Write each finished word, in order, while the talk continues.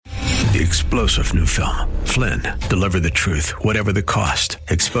The explosive new film, Flynn, deliver the truth, whatever the cost,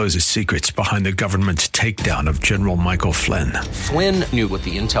 exposes secrets behind the government's takedown of General Michael Flynn. Flynn knew what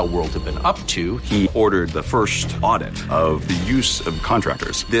the intel world had been up to. He ordered the first audit of the use of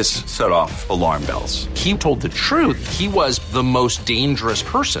contractors. This set off alarm bells. He told the truth. He was the most dangerous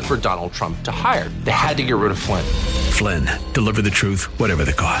person for Donald Trump to hire. They had to get rid of Flynn. Flynn, deliver the truth, whatever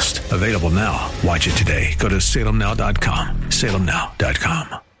the cost. Available now. Watch it today. Go to salemnow.com.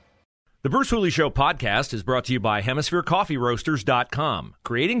 salemnow.com. The Bruce Hooley Show podcast is brought to you by HemisphereCoffeeRoasters.com.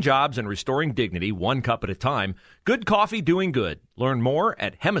 Creating jobs and restoring dignity one cup at a time. Good coffee doing good. Learn more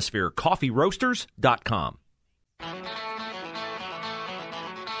at HemisphereCoffeeRoasters.com.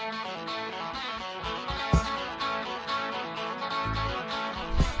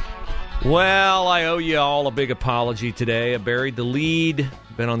 Well, I owe you all a big apology today. I buried the lead.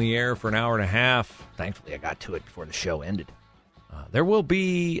 Been on the air for an hour and a half. Thankfully, I got to it before the show ended. There will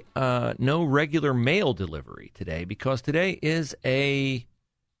be no regular mail delivery today because today is a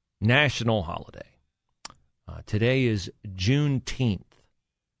national holiday. Today is Juneteenth.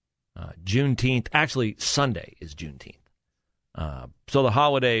 Actually, Sunday is Juneteenth. So the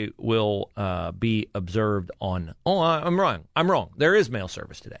holiday will be observed on... Oh, I'm wrong. There is mail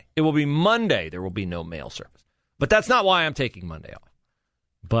service today. It will be Monday. There will be no mail service. But that's not why I'm taking Monday off.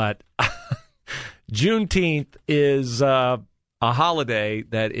 But Juneteenth is... a holiday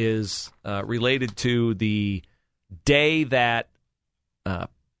that is related to the day that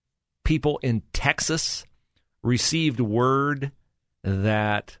people in Texas received word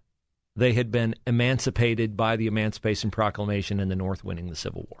that they had been emancipated by the Emancipation Proclamation and the North winning the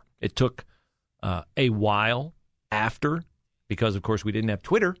Civil War. It took a while after, because, of course, we didn't have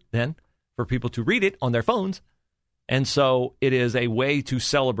Twitter then, for people to read it on their phones. And so it is a way to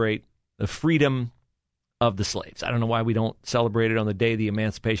celebrate the freedom of the slaves. I don't know why we don't celebrate it on the day the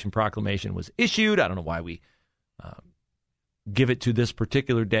Emancipation Proclamation was issued. I don't know why we give it to this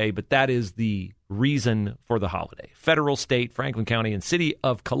particular day, but that is the reason for the holiday. Federal, state, Franklin County, and City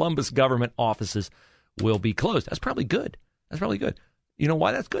of Columbus government offices will be closed. That's probably good. You know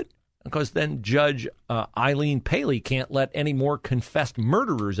why that's good? Because then Judge Eileen Paley can't let any more confessed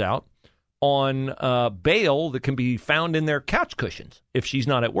murderers out on bail that can be found in their couch cushions if she's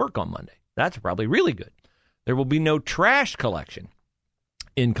not at work on Monday. That's probably really good. There will be no trash collection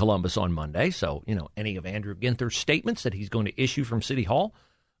in Columbus on Monday. So, any of Andrew Ginther's statements that he's going to issue from City Hall,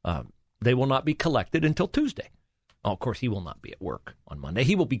 they will not be collected until Tuesday. Oh, of course, he will not be at work on Monday.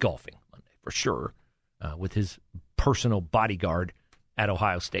 He will be golfing Monday for sure with his personal bodyguard at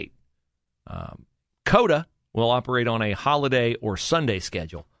Ohio State. CODA will operate on a holiday or Sunday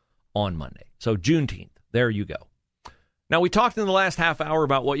schedule on Monday. So Juneteenth, there you go. Now, we talked in the last half hour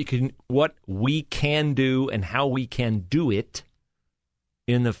about what we can do and how we can do it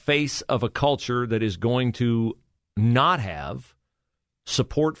in the face of a culture that is going to not have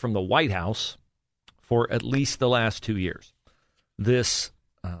support from the White House for at least the last 2 years. This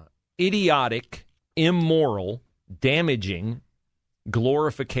idiotic, immoral, damaging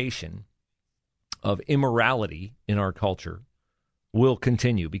glorification of immorality in our culture will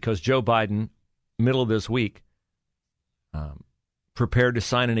continue because Joe Biden, middle of this week, prepared to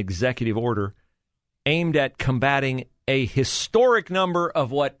sign an executive order aimed at combating a historic number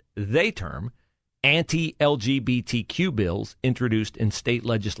of what they term anti-LGBTQ bills introduced in state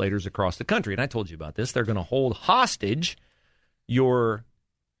legislators across the country. And I told you about this. They're going to hold hostage your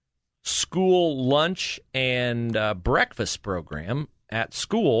school lunch and breakfast program at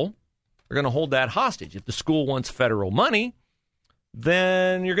school. They're going to hold that hostage. If the school wants federal money,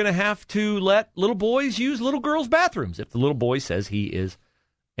 then you're going to have to let little boys use little girls' bathrooms if the little boy says he is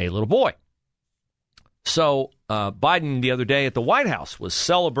a little boy. So Biden the other day at the White House was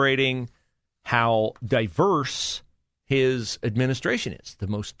celebrating how diverse his administration is, the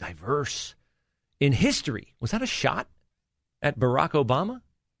most diverse in history. Was that a shot at Barack Obama?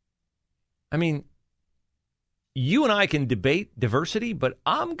 I mean, you and I can debate diversity, but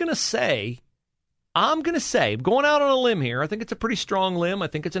I'm going to say, I'm going out on a limb here. I think it's a pretty strong limb. I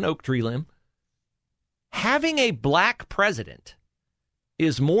think it's an oak tree limb. Having a black president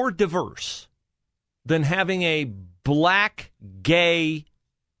is more diverse than having a black gay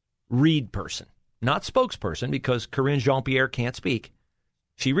read person. Not spokesperson, because Karine Jean-Pierre can't speak.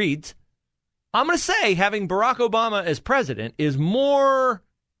 She reads. I'm going to say having Barack Obama as president is more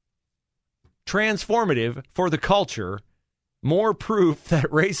transformative for the culture, more proof that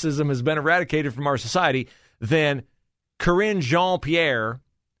racism has been eradicated from our society than Karine Jean-Pierre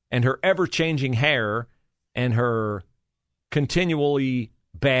and her ever-changing hair and her continually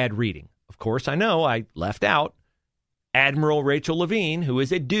bad reading. Of course, I know I left out Admiral Rachel Levine, who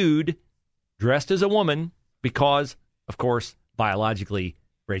is a dude dressed as a woman because, of course, biologically,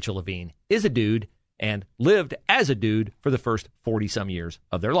 Rachel Levine is a dude and lived as a dude for the first 40-some years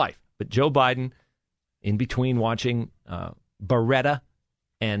of their life. But Joe Biden, in between watching Beretta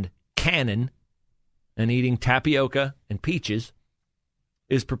and Cannon and eating tapioca and peaches,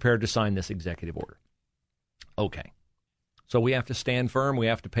 is prepared to sign this executive order. Okay. So we have to stand firm. We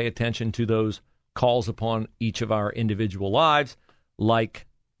have to pay attention to those calls upon each of our individual lives, like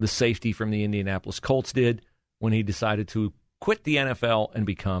the safety from the Indianapolis Colts did when he decided to quit the NFL and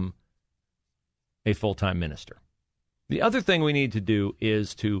become a full-time minister. The other thing we need to do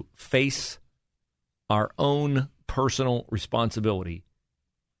is to face our own personal responsibility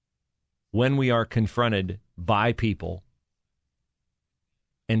when we are confronted by people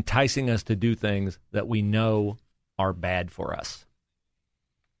enticing us to do things that we know are bad for us.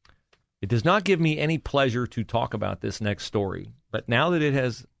 It does not give me any pleasure to talk about this next story, but now that it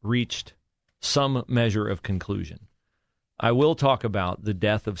has reached some measure of conclusion, I will talk about the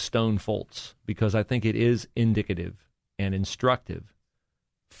death of Stone Foltz because I think it is indicative and instructive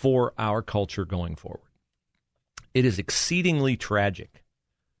for our culture going forward. It is exceedingly tragic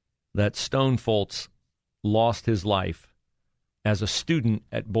that Stone Foltz lost his life as a student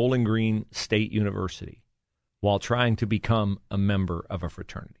at Bowling Green State University while trying to become a member of a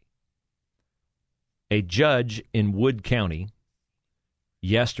fraternity. A judge in Wood County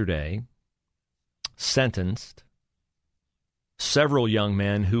yesterday sentenced several young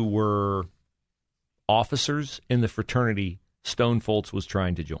men who were officers in the fraternity Stone Foltz was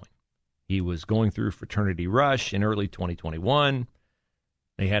trying to join. He was going through fraternity rush in early 2021.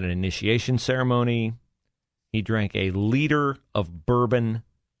 They had an initiation ceremony. He drank a liter of bourbon.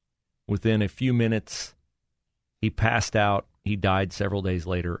 Within a few minutes, he passed out. He died several days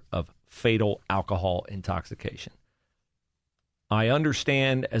later of fatal alcohol intoxication. I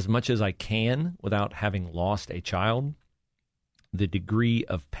understand as much as I can, without having lost a child, the degree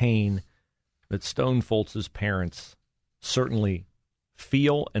of pain that Stone Foltz's parents certainly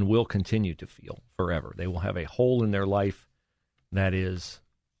feel and will continue to feel forever. They will have a hole in their life that is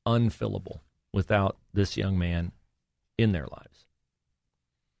unfillable without this young man in their lives.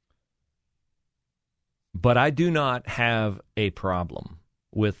 But I do not have a problem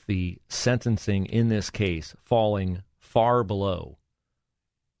with the sentencing in this case falling far below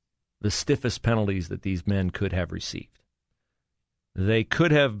the stiffest penalties that these men could have received. They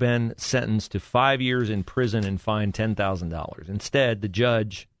could have been sentenced to 5 years in prison and fined $10,000. Instead, the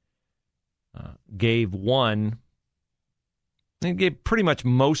judge gave pretty much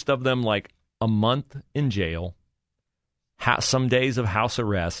most of them like a month in jail, some days of house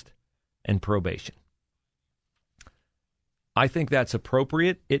arrest, and probation. I think that's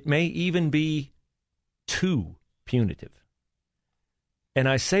appropriate. It may even be too punitive. And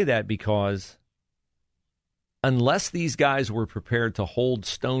I say that because unless these guys were prepared to hold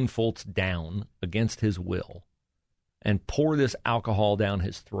Stone Foltz down against his will and pour this alcohol down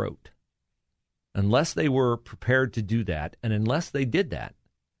his throat, unless they were prepared to do that, and unless they did that,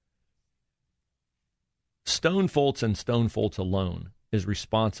 Stone Foltz and Stone Foltz alone is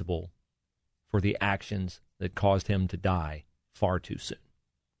responsible for the actions that caused him to die far too soon.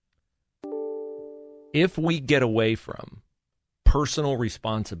 If we get away from personal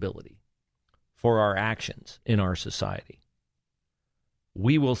responsibility for our actions in our society,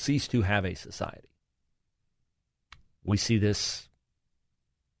 we will cease to have a society. We see this,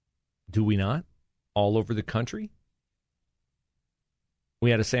 do we not, all over the country? We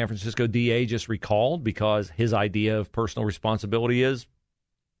had a San Francisco DA just recalled because his idea of personal responsibility is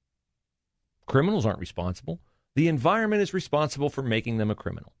criminals aren't responsible. The environment is responsible for making them a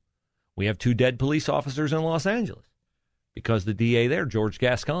criminal. We have 2 dead police officers in Los Angeles because the DA there, George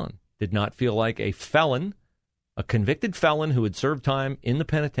Gascon, did not feel like a felon, a convicted felon who had served time in the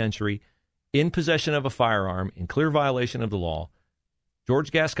penitentiary in possession of a firearm in clear violation of the law.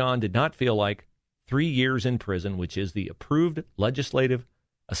 George Gascon did not feel like 3 years in prison, which is the approved legislative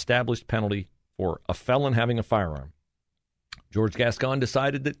established penalty for a felon having a firearm. George Gascon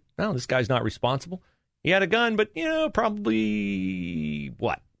decided that, no, this guy's not responsible. He had a gun, but, probably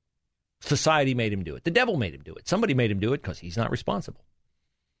what? Society made him do it. The devil made him do it. Somebody made him do it because he's not responsible.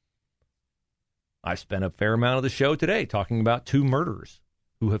 I've spent a fair amount of the show today talking about 2 murderers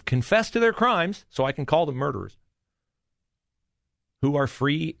who have confessed to their crimes, so I can call them murderers, who are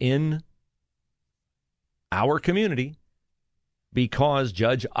free in our community because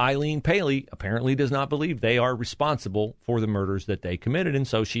Judge Eileen Paley apparently does not believe they are responsible for the murders that they committed, and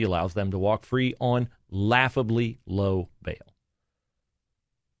so she allows them to walk free on laughably low bail.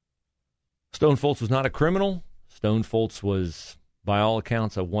 Stone Foltz was not a criminal. Stone Foltz was, by all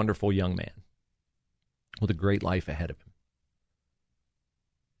accounts, a wonderful young man with a great life ahead of him.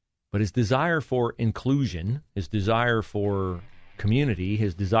 But his desire for inclusion, his desire for community,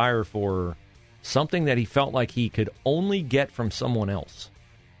 his desire for something that he felt like he could only get from someone else,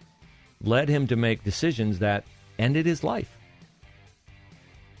 led him to make decisions that ended his life.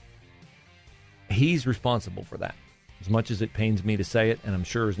 He's responsible for that. As much as it pains me to say it, and I'm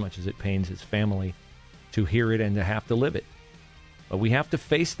sure as much as it pains his family to hear it and to have to live it. But we have to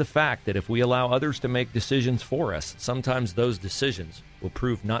face the fact that if we allow others to make decisions for us, sometimes those decisions will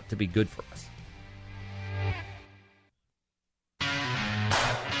prove not to be good for us.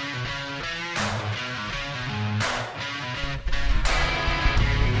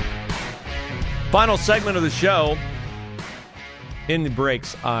 Final segment of the show. In the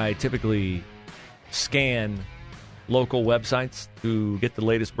breaks, I typically scan local websites to get the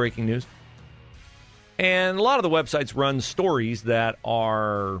latest breaking news. And a lot of the websites run stories that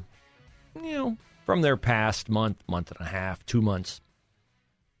are, from their past month and a half, 2 months.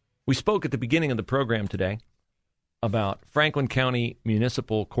 We spoke at the beginning of the program today about Franklin County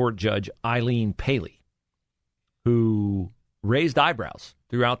Municipal Court Judge Eileen Paley, who raised eyebrows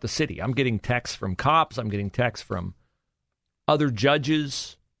throughout the city. I'm getting texts from cops. I'm getting texts from other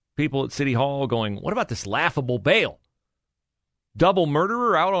judges, people at City Hall going, what about this laughable bail? Double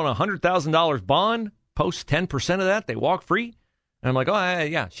murderer out on $100,000 bond, post 10% of that, they walk free? And I'm like, oh,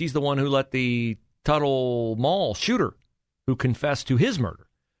 yeah, she's the one who let the Tuttle Mall shooter who confessed to his murder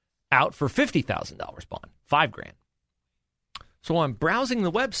out for $50,000 bond, $5,000. So I'm browsing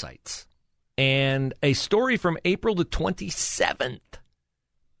the websites, and a story from April the 27th,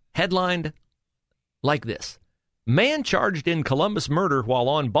 headlined like this: man charged in Columbus murder while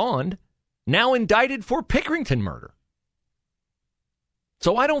on bond, now indicted for Pickerington murder.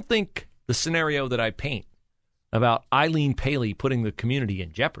 So I don't think the scenario that I paint about Eileen Paley putting the community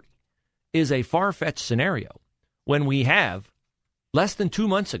in jeopardy is a far-fetched scenario when we have, less than 2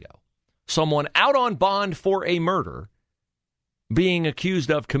 months ago, someone out on bond for a murder being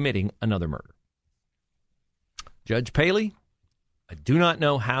accused of committing another murder. Judge Paley, I do not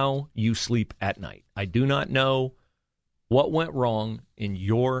know how you sleep at night. I do not know what went wrong in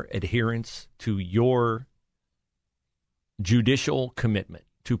your adherence to your judicial commitment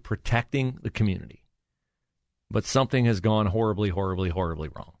to protecting the community. But something has gone horribly, horribly, horribly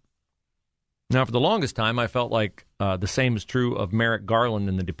wrong. Now, for the longest time, I felt like the same is true of Merrick Garland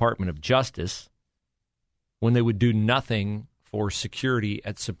in the Department of Justice when they would do nothing for security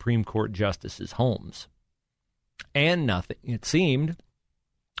at Supreme Court justices' homes. And nothing, it seemed,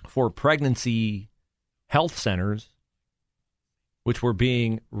 for pregnancy health centers, which were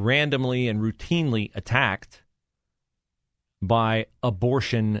being randomly and routinely attacked by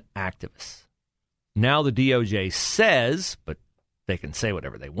abortion activists. Now the DOJ says, but they can say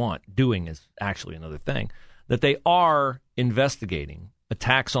whatever they want, doing is actually another thing, that they are investigating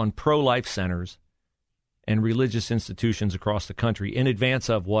attacks on pro-life centers and religious institutions across the country in advance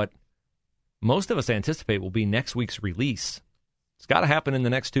of what most of us anticipate will be next week's release. It's got to happen in the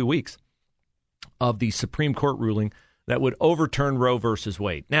next 2 weeks of the Supreme Court ruling that would overturn Roe versus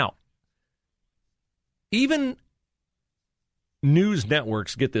Wade. Now, even news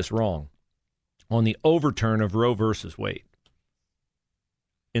networks get this wrong on the overturn of Roe versus Wade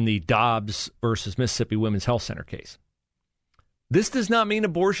in the Dobbs versus Mississippi Women's Health Center case. This does not mean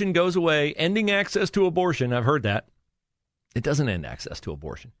abortion goes away, ending access to abortion. I've heard that. It doesn't end access to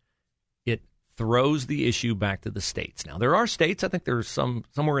abortion. It throws the issue back to the states. Now, there are states, I think there's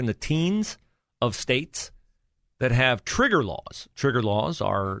somewhere in the teens of states that have trigger laws. Trigger laws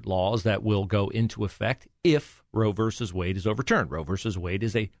are laws that will go into effect if Roe versus Wade is overturned. Roe versus Wade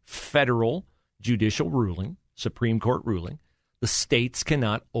is a federal judicial ruling, Supreme Court ruling. The states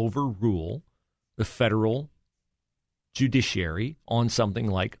cannot overrule the federal judiciary on something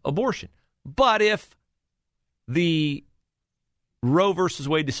like abortion. But if the Roe versus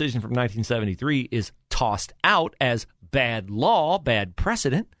Wade decision from 1973 is tossed out as bad law, bad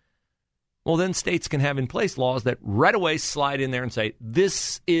precedent, well, then states can have in place laws that right away slide in there and say,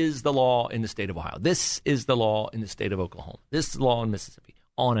 this is the law in the state of Ohio. This is the law in the state of Oklahoma. This is the law in Mississippi.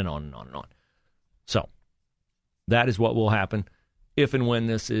 On and on and on and on. So that is what will happen if and when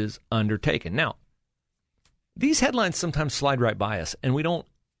this is undertaken. Now, these headlines sometimes slide right by us, and we don't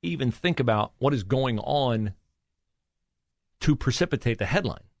even think about what is going on to precipitate the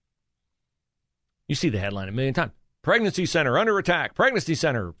headline. You see the headline a million times. Pregnancy center under attack. Pregnancy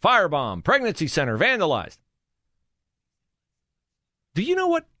center firebomb. Pregnancy center vandalized. Do you know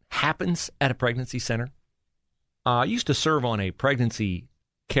what happens at a pregnancy center? I used to serve on a pregnancy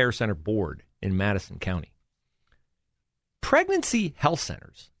care center board in Madison County. Pregnancy health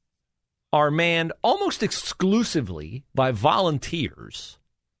centers are manned almost exclusively by volunteers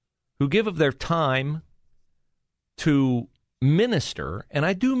who give of their time to minister, and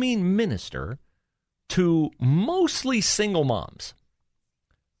I do mean minister, to mostly single moms.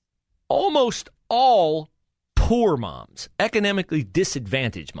 Almost all poor moms, economically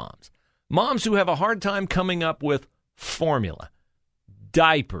disadvantaged moms, moms who have a hard time coming up with formula,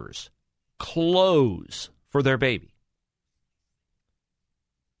 diapers, clothes for their baby.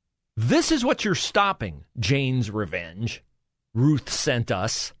 This is what you're stopping, Jane's Revenge, Ruth sent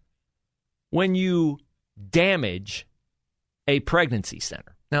us, when you damage a pregnancy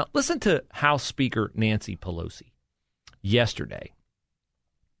center. Now, listen to House Speaker Nancy Pelosi yesterday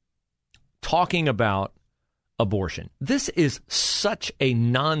talking about abortion. This is such a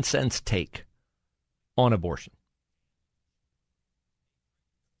nonsense take on abortion.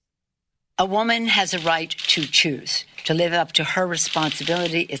 A woman has a right to choose, to live up to her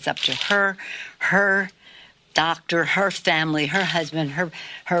responsibility. It's up to her, her doctor, her family, her husband,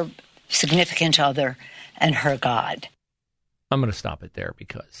 her significant other, and her God. I'm going to stop it there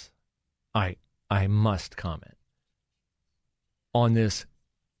because I must comment on this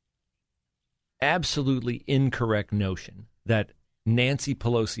absolutely incorrect notion that Nancy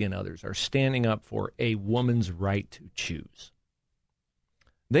Pelosi and others are standing up for a woman's right to choose.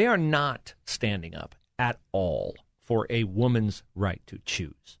 They are not standing up at all for a woman's right to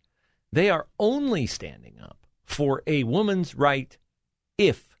choose. They are only standing up for a woman's right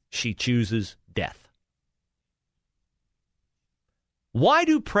if she chooses death. Why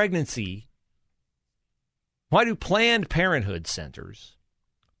do Planned Parenthood centers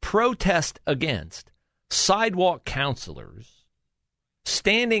protest against sidewalk counselors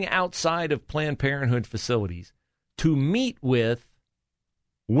standing outside of Planned Parenthood facilities to meet with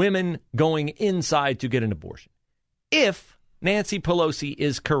women going inside to get an abortion? If Nancy Pelosi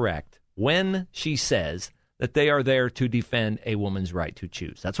is correct when she says that they are there to defend a woman's right to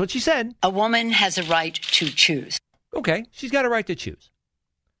choose. That's what she said. A woman has a right to choose. Okay, she's got a right to choose.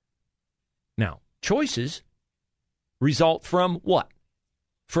 Now, choices result from what?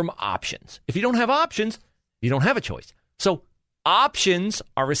 From options. If you don't have options, you don't have a choice. So options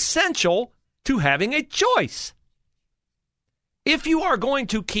are essential to having a choice. If you are going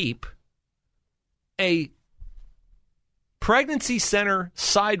to keep a pregnancy center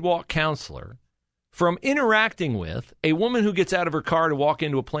sidewalk counselor from interacting with a woman who gets out of her car to walk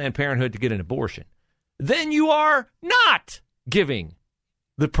into a Planned Parenthood to get an abortion, then you are not giving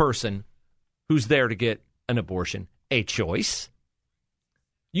the person who's there to get an abortion a choice.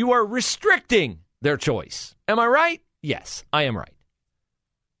 You are restricting their choice. Am I right? Yes, I am right.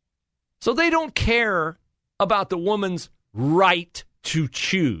 So they don't care about the woman's right to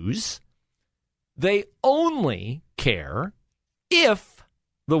choose. They only care if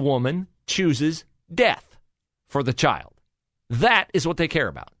the woman chooses death for the child. That is what they care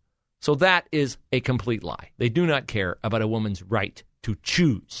about. So that is a complete lie. They do not care about a woman's right to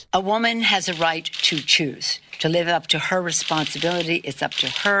choose. A woman has a right to choose, to live up to her responsibility. It's up to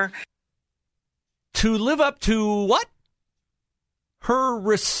her. To live up to what? Her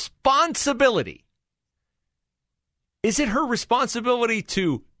responsibility. Is it her responsibility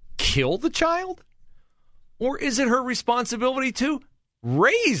to kill the child? Or is it her responsibility to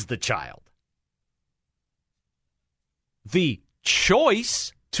raise the child? The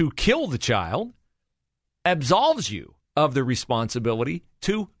choice to kill the child absolves you of the responsibility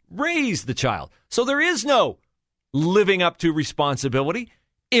to raise the child. So there is no living up to responsibility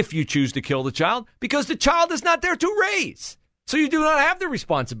if you choose to kill the child, because the child is not there to raise. So you do not have the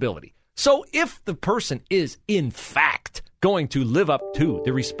responsibility. So if the person is, in fact, going to live up to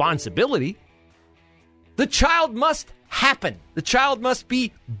the responsibility, the child must happen. The child must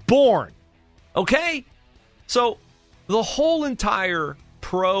be born. Okay? So the whole entire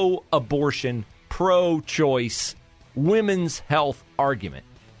pro-abortion, pro-choice, women's health argument,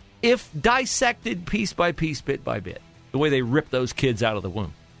 if dissected piece by piece, bit by bit, the way they rip those kids out of the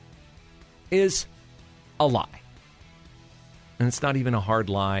womb, is a lie. And it's not even a hard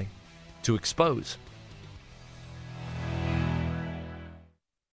lie to expose.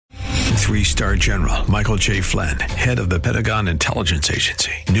 3-star General Michael J. Flynn, head of the Pentagon Intelligence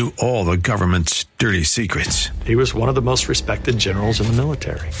Agency, knew all the government's dirty secrets. He was one of the most respected generals in the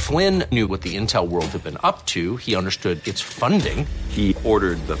military. Flynn knew what the intel world had been up to. He understood its funding. He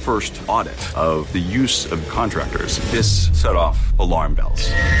ordered the first audit of the use of contractors. This set off alarm bells.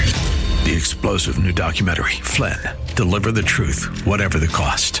 The explosive new documentary, Flynn, Deliver the Truth, Whatever the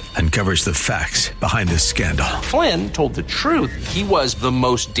Cost, uncovers the facts behind this scandal. Flynn told the truth. He was the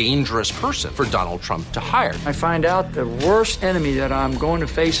most dangerous person for Donald Trump to hire. I find out the worst enemy that I'm going to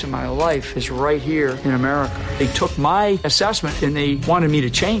face in my life is right here in America. They took my assessment and they wanted me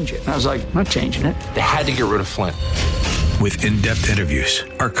to change it. And I was like, I'm not changing it. They had to get rid of Flynn. With in-depth interviews,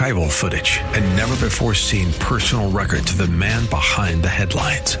 archival footage, and never-before-seen personal records of the man behind the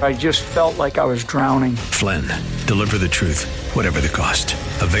headlines. I just felt like I was drowning. Flynn, Deliver the Truth, Whatever the Cost.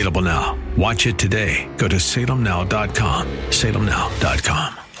 Available now. Watch it today. Go to salemnow.com.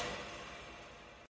 salemnow.com.